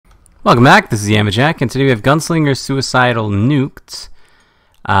Welcome back, this is Yama, and today we have Gunslinger Suicidal Nuked.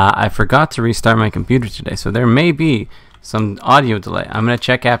 I forgot to restart my computer today, so there may be some audio delay. I'm going to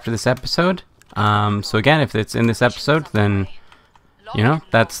check after this episode. So again, if it's in this episode, then, you know,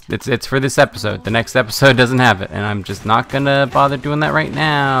 it's for this episode. The next episode doesn't have it, and I'm just not going to bother doing that right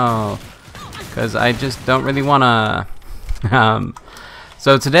now, because I just don't really want to.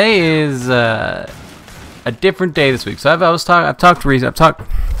 So today is a different day this week. So I've talked.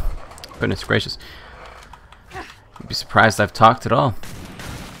 Goodness gracious! You'd be surprised I've talked at all.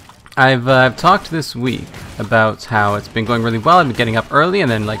 I've talked this week about how it's been going really well. I've been getting up early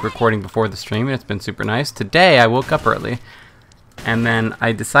and then like recording before the stream, and it's been super nice. Today I woke up early, and then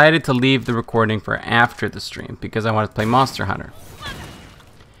I decided to leave the recording for after the stream because I wanted to play Monster Hunter.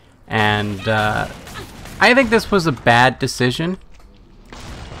 And I think this was a bad decision.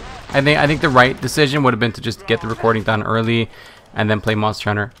 I think the right decision would have been to just get the recording done early and then play Monster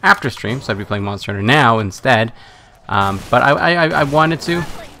Hunter after stream, so I'd be playing Monster Hunter now instead. But I wanted to,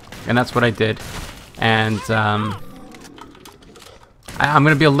 and that's what I did. And I'm going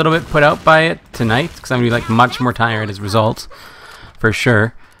to be a little bit put out by it tonight, because I'm going to be like much more tired as a result, for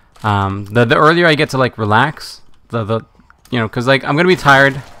sure. The earlier I get to like relax, you know, because like I'm going to be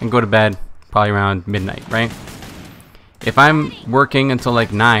tired and go to bed probably around midnight, right? If I'm working until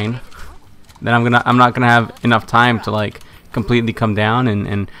like 9, then I'm not gonna have enough time to like completely come down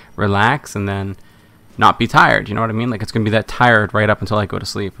and relax and then not be tired, you know what I mean? Like it's gonna be that tired right up until I go to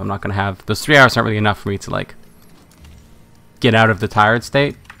sleep. I'm not gonna have those 3 hours aren't really enough for me to like get out of the tired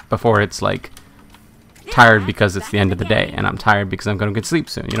state before it's like tired because it's the end of the day and I'm tired because I'm gonna get sleep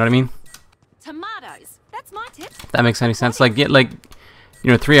soon, you know what I mean? Tomatoes. That's my tip. If that makes any sense. Like you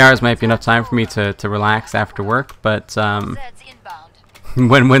know, 3 hours might be enough time for me to relax after work, but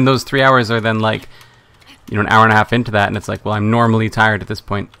when those 3 hours are then like, you know, an hour and a half into that, and it's like, well, I'm normally tired at this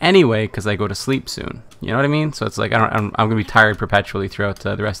point anyway because I go to sleep soon. You know what I mean? So it's like I'm gonna be tired perpetually throughout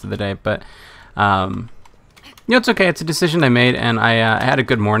the rest of the day. But you know, it's okay. It's a decision I made, and I had a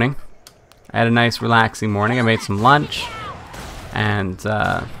good morning. I had a nice, relaxing morning. I made some lunch, and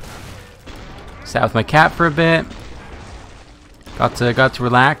sat with my cat for a bit. Got to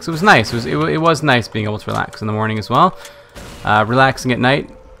relax. It was nice. It was nice being able to relax in the morning as well. Relaxing at night.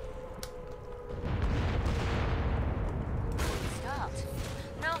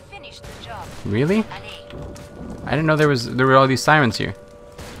 Really? I didn't know there were all these sirens here.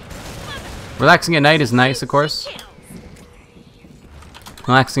 Relaxing at night is nice, of course.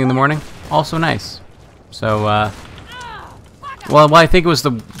 Relaxing in the morning, also nice. So, well, I think it was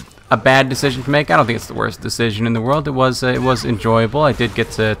a bad decision to make. I don't think it's the worst decision in the world. It was enjoyable. I did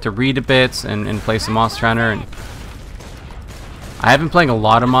get to read a bit and play some Monster Hunter, and I have been playing a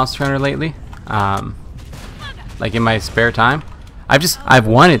lot of Monster Hunter lately. Like in my spare time, I've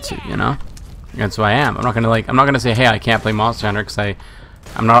wanted to, you know. And so I am. I'm not gonna say, hey, I can't play Monster Hunter because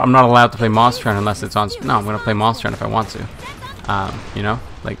I'm not allowed to play Monster Hunter unless it's on. No, I'm gonna play Monster Hunter if I want to. You know,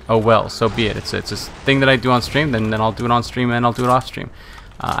 like, oh well, so be it. It's a thing that I do on stream. Then I'll do it on stream and I'll do it off stream.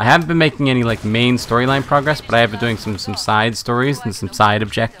 I haven't been making any like main storyline progress, but I have been doing some side stories and some side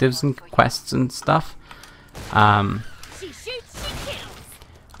objectives and quests and stuff. I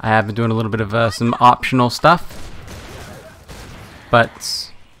have been doing a little bit of some optional stuff, but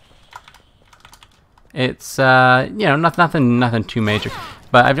it's you know, nothing too major.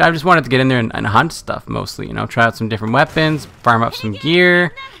 But I've just wanted to get in there and hunt stuff mostly, you know, try out some different weapons, farm up some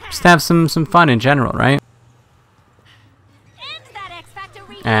gear, just have some fun in general, right?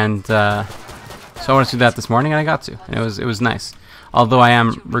 And so I wanted to do that this morning, and I got to, and it was nice. Although I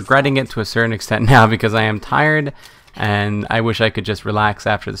am regretting it to a certain extent now because I am tired, and I wish I could just relax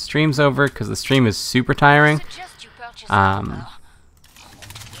after the stream's over because the stream is super tiring.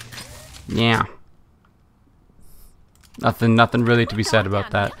 Yeah. Nothing really to be said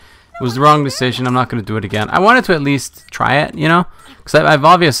about that. It was the wrong decision. I'm not going to do it again. I wanted to at least try it, you know, because I've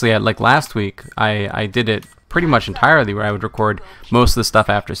obviously, like last week, I did it pretty much entirely where I would record most of the stuff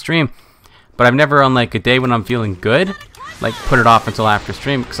after stream, but I've never on like a day when I'm feeling good, like put it off until after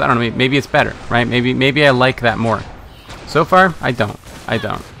stream, because I don't know, maybe it's better, right? Maybe I like that more. So far, I don't.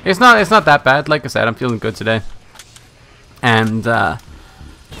 It's not that bad. Like I said, I'm feeling good today, and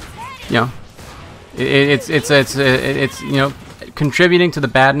you know, it's you know, contributing to the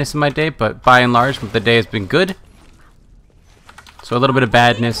badness of my day, but by and large, the day has been good. So a little bit of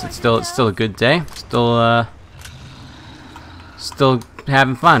badness, it's still a good day. Still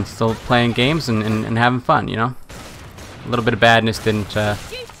having fun, still playing games and having fun, you know. A little bit of badness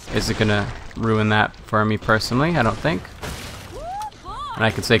isn't gonna ruin that for me personally, I don't think. And I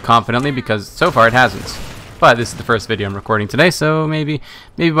can say confidently because so far it hasn't. But this is the first video I'm recording today, so maybe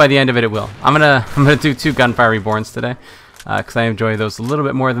by the end of it will. I'm gonna do 2 Gunfire Reborns today, because I enjoy those a little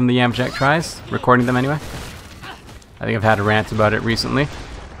bit more than the Yamjack tries, recording them anyway. I think I've had a rant about it recently,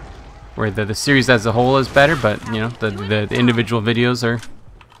 where the series as a whole is better, but you know the individual videos are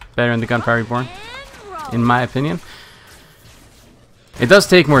better in the Gunfire Reborn, in my opinion. It does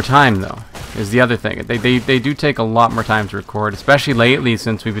take more time though, is the other thing. They do take a lot more time to record, especially lately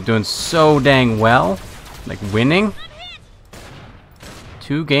since we've been doing so dang well. Like winning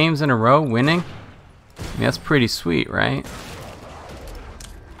 2 games in a row, winning. I mean, that's pretty sweet, right?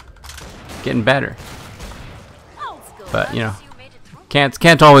 Getting better, but you know,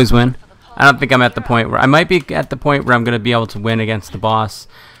 can't always win. I don't think I'm at the point where I might be at the point where I'm gonna be able to win against the boss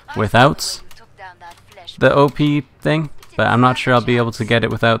without the OP thing, but I'm not sure I'll be able to get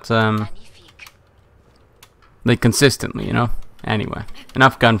it without like consistently, you know. Anyway,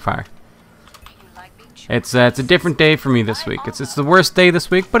 enough gunfire. It's a different day for me this week. It's the worst day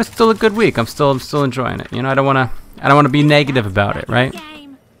this week, but it's still a good week. I'm still enjoying it. You know, I don't wanna be negative about it, right?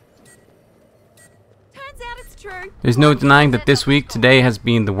 There's no denying that this week, today, has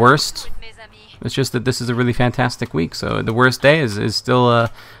been the worst. It's just that this is a really fantastic week. So the worst day is still a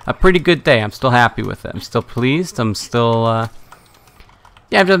pretty good day. I'm still happy with it. I'm still pleased. I'm still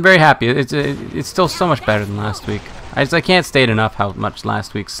yeah, I'm very happy. It's still so much better than last week. I can't state enough how much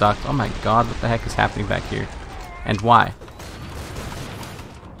last week sucked. Oh my god, what the heck is happening back here? And why?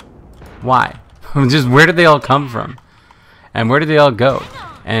 Why? Just where did they all come from? And where did they all go?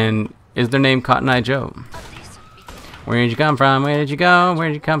 And is their name Cotton Eye Joe? Where did you come from? Where did you go? Where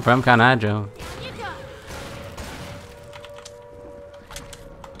did you come from, Cotton Eye Joe?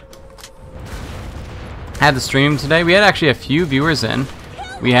 Had the stream today. We had actually a few viewers in.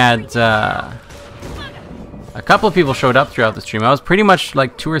 We had a couple of people showed up throughout the stream. I was pretty much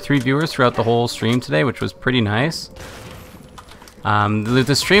like 2 or 3 viewers throughout the whole stream today, which was pretty nice.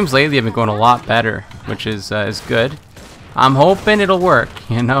 The streams lately have been going a lot better, which is good. I'm hoping it'll work.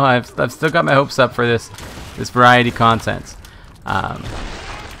 You know, I've still got my hopes up for this variety content. But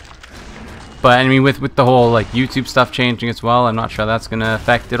I mean, with the whole like YouTube stuff changing as well, I'm not sure that's gonna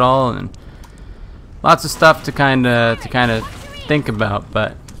affect it all, and lots of stuff to kind of think about.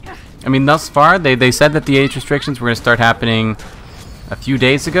 But I mean, thus far they said that the age restrictions were gonna start happening a few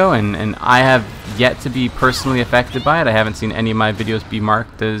days ago, and I have yet to be personally affected by it. I haven't seen any of my videos be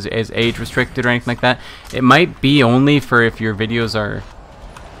marked as age restricted or anything like that. It might be only for if your videos are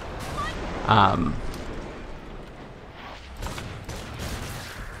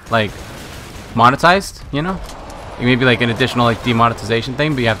like monetized, you know? It may be like an additional like demonetization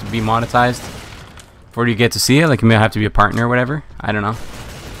thing, but you have to be monetized before you get to see it. Like you may have to be a partner or whatever. I don't know.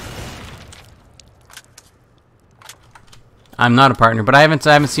 I'm not a partner, but I haven't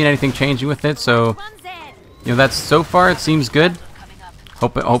seen anything changing with it, so you know, that's so far it seems good.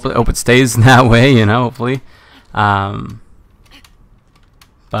 Hope it stays that way, you know, hopefully. But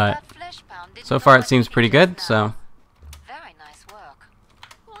so far it seems pretty good, so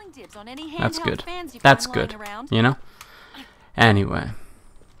that's good. That's good, you know. Anyway,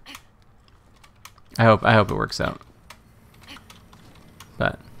 I hope it works out.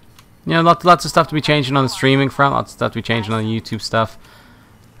 But you know, lots of stuff to be changing on the streaming front, lots of stuff to be changing on the YouTube stuff.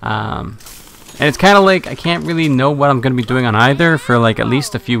 And it's kind of like I can't really know what I'm going to be doing on either for like at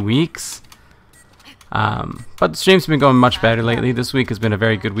least a few weeks. But the streams have been going much better lately. This week has been a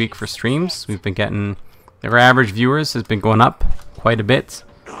very good week for streams. We've been getting, our average viewers has been going up quite a bit.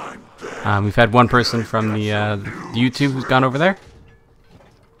 We've had one person from the YouTube who's gone over there.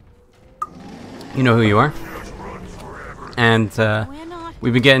 You know who you are. And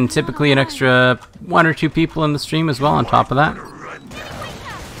we've been getting typically an extra 1 or 2 people in the stream as well on top of that.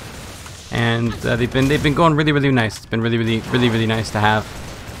 And they've been going really nice. It's been really nice to have.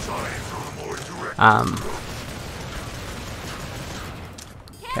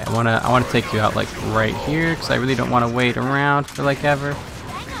 Okay, I wanna take you out like right here because I really don't want to wait around for like ever.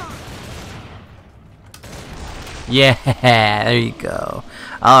 Yeah, there you go.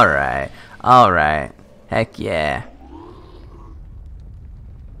 All right. Heck yeah.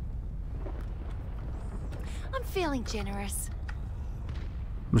 I'm feeling generous.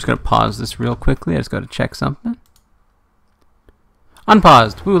 I'm just gonna pause this real quickly. I just gotta check something.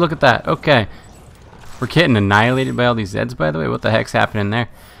 Unpaused. Ooh, look at that. Okay. We're getting annihilated by all these Zeds, by the way. What the heck's happening there?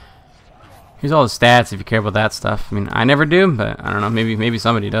 Here's all the stats if you care about that stuff. I mean, I never do, but I don't know. Maybe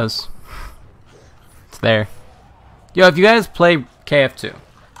somebody does. It's there. Yo, if you guys play KF2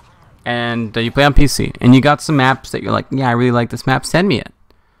 and you play on PC and you got some maps that you're like, yeah, I really like this map, send me it.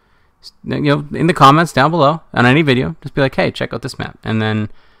 You know, in the comments down below on any video, just be like, hey, check out this map, and then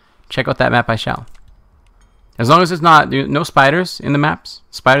check out that map I shall. As long as it's not no spiders in the maps.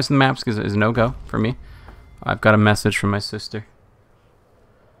 Spiders in the maps is a no-go for me. I've got a message from my sister.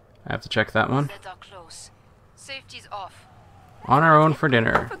 I have to check that one. Safety's off. On our own for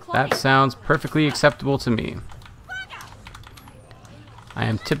dinner. That sounds perfectly acceptable to me. I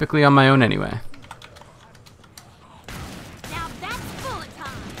am typically on my own anyway. Now that's bullet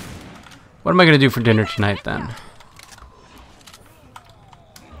time. What am I going to do for dinner tonight then?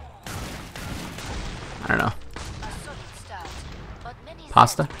 I don't know.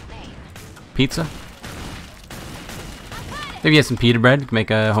 Pasta? Pizza? Maybe get some pita bread.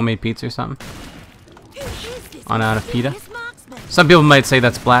 Make a homemade pizza or something. On out of pita. Some people might say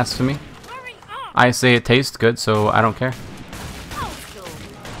that's blasphemy. I say it tastes good, so I don't care.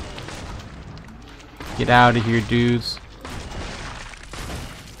 Get out of here, dudes.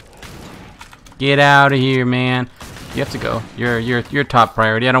 Get out of here, man. You have to go. You're top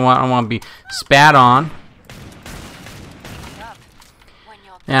priority. I don't want to be spat on.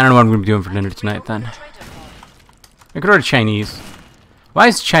 Yeah, I don't know what I'm gonna be doing for dinner tonight then. I could order Chinese. Why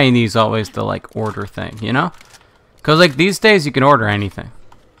is Chinese always the like order thing, you know? Because like these days you can order anything.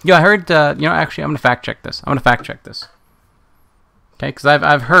 Yo, I heard you know, actually I'm gonna fact check this. Okay, because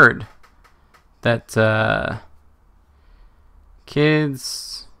I've heard that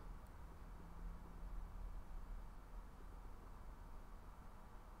kids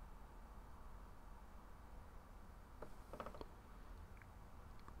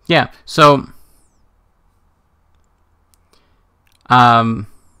yeah, so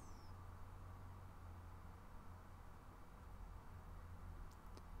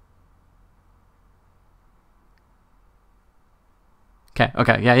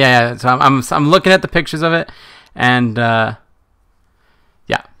okay, yeah. So I'm looking at the pictures of it, and yeah,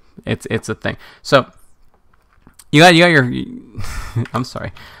 it's a thing. So you got your. I'm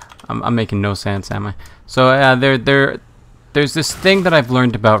sorry, I'm making no sense, am I? So there's this thing that I've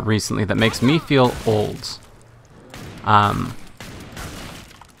learned about recently that makes me feel old.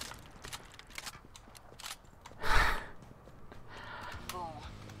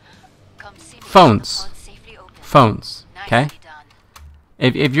 Phones, okay?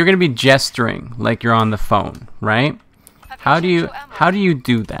 If you're gonna be gesturing like you're on the phone, right? How do you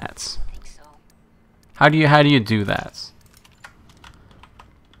do that? How do you do that?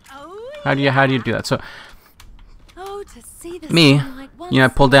 How do you do that? So me, you know, I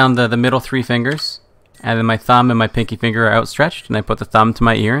pull down the middle three fingers, and then my thumb and my pinky finger are outstretched, and I put the thumb to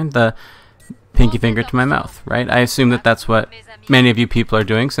my ear and the pinky finger to my mouth, right? I assume that that's what many of you people are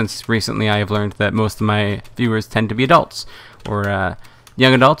doing, since recently I have learned that most of my viewers tend to be adults, or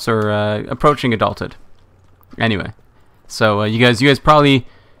young adults, or approaching adulthood. Anyway, so you guys probably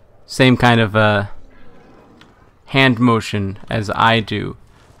same kind of hand motion as I do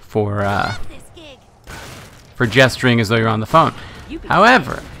for gesturing as though you're on the phone.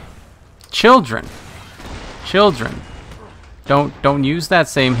 However, children don't use that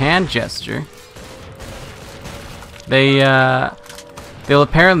same hand gesture. They'll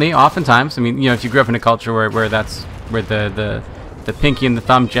apparently, oftentimes, I mean, you know, if you grew up in a culture where that's where the pinky and the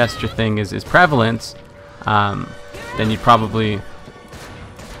thumb gesture thing is prevalent, then you'd probably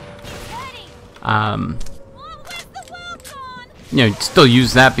you know, still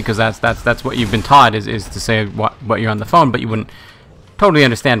use that because that's what you've been taught is to say what you're on the phone, but you wouldn't totally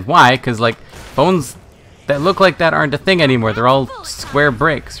understand why, because like phones that look like that aren't a thing anymore. They're all square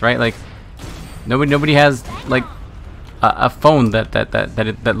bricks, right? Like nobody has like a phone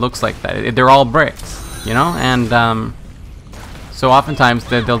that looks like that. They're all bricks, you know, and so oftentimes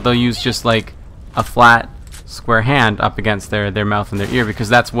they'll use just like a flat square hand up against their mouth and their ear because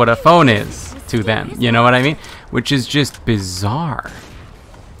that's what a phone is to them. You know what I mean? Which is just bizarre.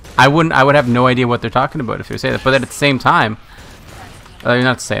 I would have no idea what they're talking about if they say that. But at the same time,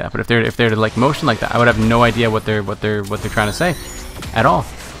 not to say that, but if they're to like motion like that, I would have no idea what they're trying to say at all.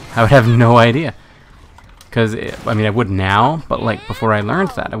 I would have no idea. Because I mean, I would now, but like before I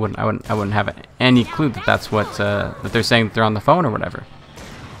learned that, I wouldn't have any clue that that's what that they're saying that they're on the phone or whatever.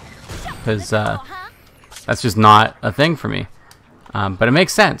 Because that's just not a thing for me. But it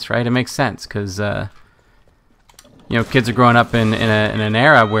makes sense, right? It makes sense because you know, kids are growing up in an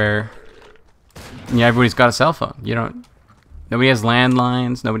era where, you know, everybody's got a cell phone. Nobody has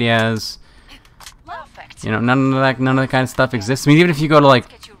landlines. Nobody has, you know, none of that kind of stuff exists. I mean, even if you go to like,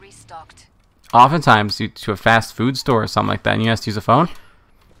 oftentimes to a fast food store or something like that, and you have to use a phone,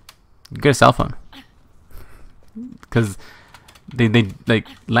 you get a cell phone because they like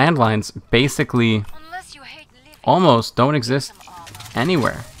landlines basically almost don't exist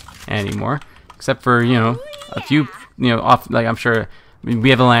anywhere anymore, except for, you know, a few, you know, like I'm sure we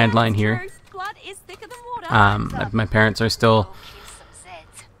have a landline here. My parents are still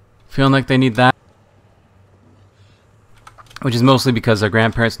feeling like they need that, which is mostly because their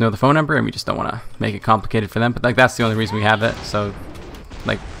grandparents know the phone number and we just don't want to make it complicated for them. But like that's the only reason we have it. So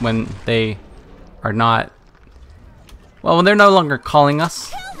like when they are not, well, when they're no longer calling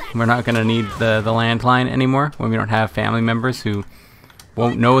us, we're not going to need the landline anymore. When we don't have family members who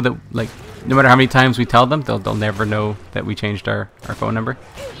won't know that, like, no matter how many times we tell them, they'll never know that we changed our phone number.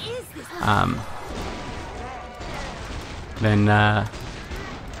 Then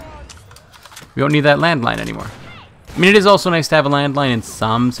we don't need that landline anymore. I mean, it is also nice to have a landline in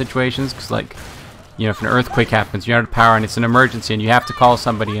some situations, because, like, you know, if an earthquake happens, you're out of power and it's an emergency and you have to call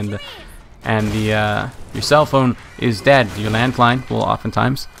somebody, and your cell phone is dead, your landline will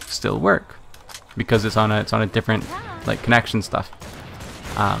oftentimes still work because it's on a different, like, connection stuff.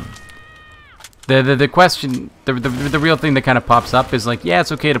 The question, the real thing that kind of pops up is like, yeah,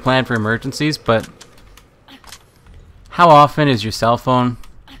 it's okay to plan for emergencies, but how often is your cell phone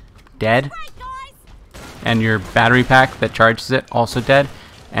dead and your battery pack that charges it also dead,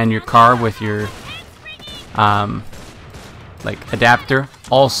 and your car with your like adapter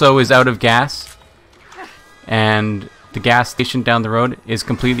also is out of gas, and the gas station down the road is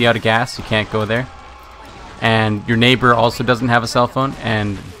completely out of gas, you can't go there, and your neighbor also doesn't have a cell phone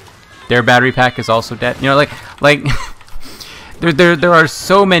and their battery pack is also dead. You know, like there are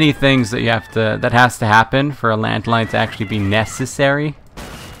so many things that that has to happen for a landline to actually be necessary,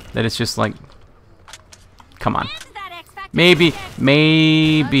 that it's just like, come on. Maybe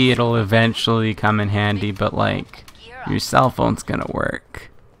it'll eventually come in handy, but like, your cell phone's gonna work.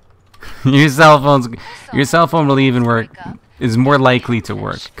 your cell phone will even work, is more likely to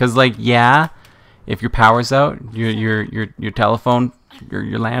work, because like, yeah, if your power's out, your telephone,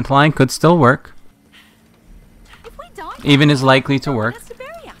 your landline could still work, even is likely to work.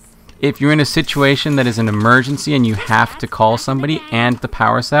 If you're in a situation that is an emergency and you have to call somebody and the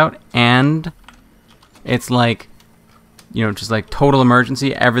power's out and it's like, you know, just like total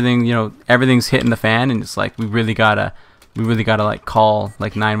emergency, everything, you know, everything's hitting the fan, and it's like we really gotta like call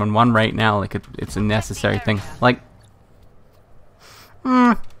like 911 right now, like it's a necessary thing. Like,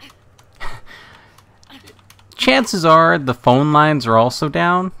 chances are the phone lines are also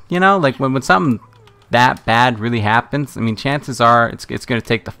down. You know, like when something that bad really happens, I mean, chances are it's gonna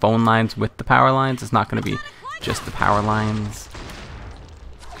take the phone lines with the power lines. It's not gonna be just the power lines,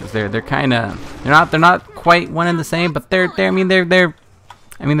 because they're kind of, they're not quite one and the same, but they're pretty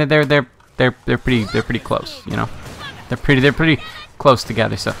close. You know, they're pretty close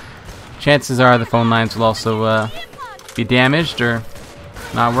together. So chances are the phone lines will also be damaged or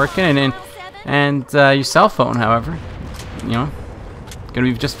not working, and your cell phone, however, you know,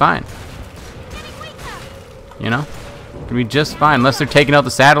 gonna be just fine. You know, gonna be just fine, unless they're taking out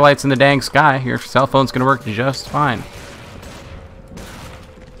the satellites in the dang sky. Your cell phone's gonna work just fine.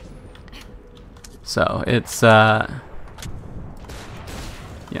 So it's you know,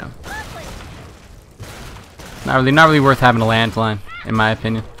 not really worth having a landline, in my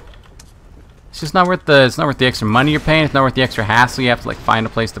opinion. It's just not worth the extra money you're paying. It's not worth the extra hassle. You have to like find a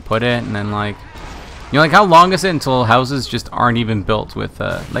place to put it, and then like, you know, like how long is it until houses just aren't even built with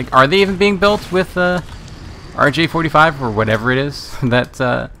like, are they even being built with RJ45 or whatever it is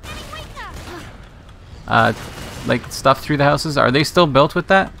that like stuff through the houses? Are they still built with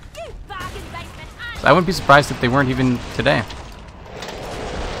that? I wouldn't be surprised if they weren't even today.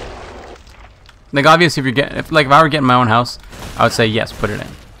 Like, obviously, if I were getting my own house, I would say yes, put it in,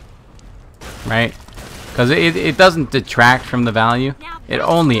 right? Because it doesn't detract from the value. It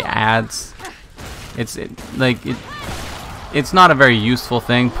only adds. It's not a very useful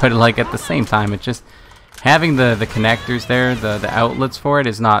thing, but like at the same time, it just, having the connectors there, the outlets for it,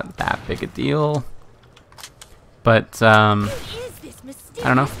 is not that big a deal. But I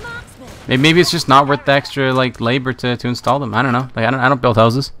don't know. Maybe it's just not worth the extra like labor to install them. I don't know. Like, I don't build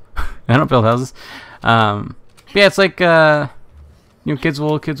houses. I don't build houses. But yeah, it's like you know, kids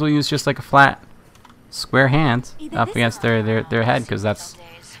will use just like a flat square hand up against their head, because that's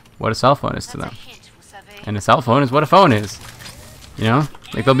what a cell phone is to them. And a cell phone is what a phone is. You know,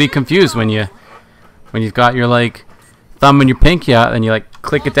 like they'll be confused when you've got your like thumb and your pinky out and you like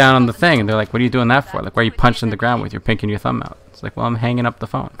click it down on the thing, and they're like, what are you doing that for? Like, why are you punching the ground with your pinky and your thumb out? It's like, well, I'm hanging up the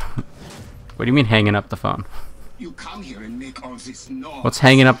phone. What do you mean hanging up the phone? You come here and make all this noise. What's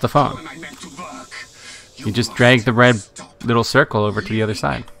hanging up the phone? When I meant to work. You just drag the red little circle over to the other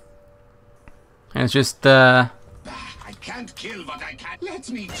side. And it's just I can't kill what I can. Let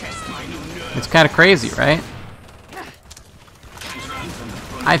me test my new nerve. it's kind of crazy, right?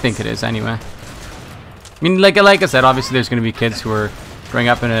 I think it is anyway. I mean, like I said, obviously there's going to be kids who are growing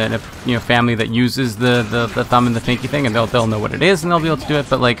up in a you know, family that uses the thumb and the pinky thing, and they'll know what it is, and they'll be able to do it.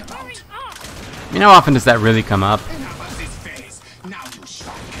 But like, you know, how often does that really come up?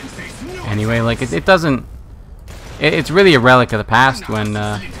 Anyway, like it doesn't. It's really a relic of the past when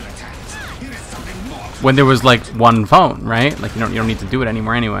there was like one phone, right? Like you don't need to do it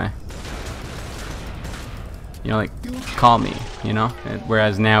anymore anyway. You know, like call me. You know,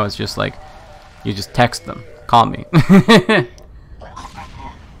 whereas now it's just like you just text them, call me.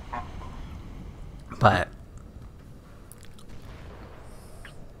 But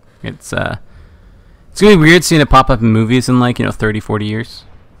it's gonna be weird seeing it pop up in movies in like, you know, 30, 40 years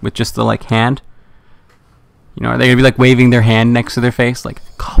with just the like hand. You know, are they gonna be like waving their hand next to their face, like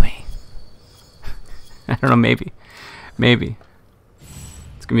call me? I don't know, maybe.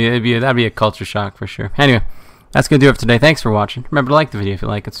 It's gonna be that'd be a culture shock for sure. Anyway, that's gonna do it for today. Thanks for watching. Remember to like the video if you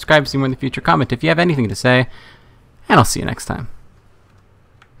like it, subscribe to see more in the future, comment if you have anything to say, and I'll see you next time.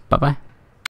 Bye bye.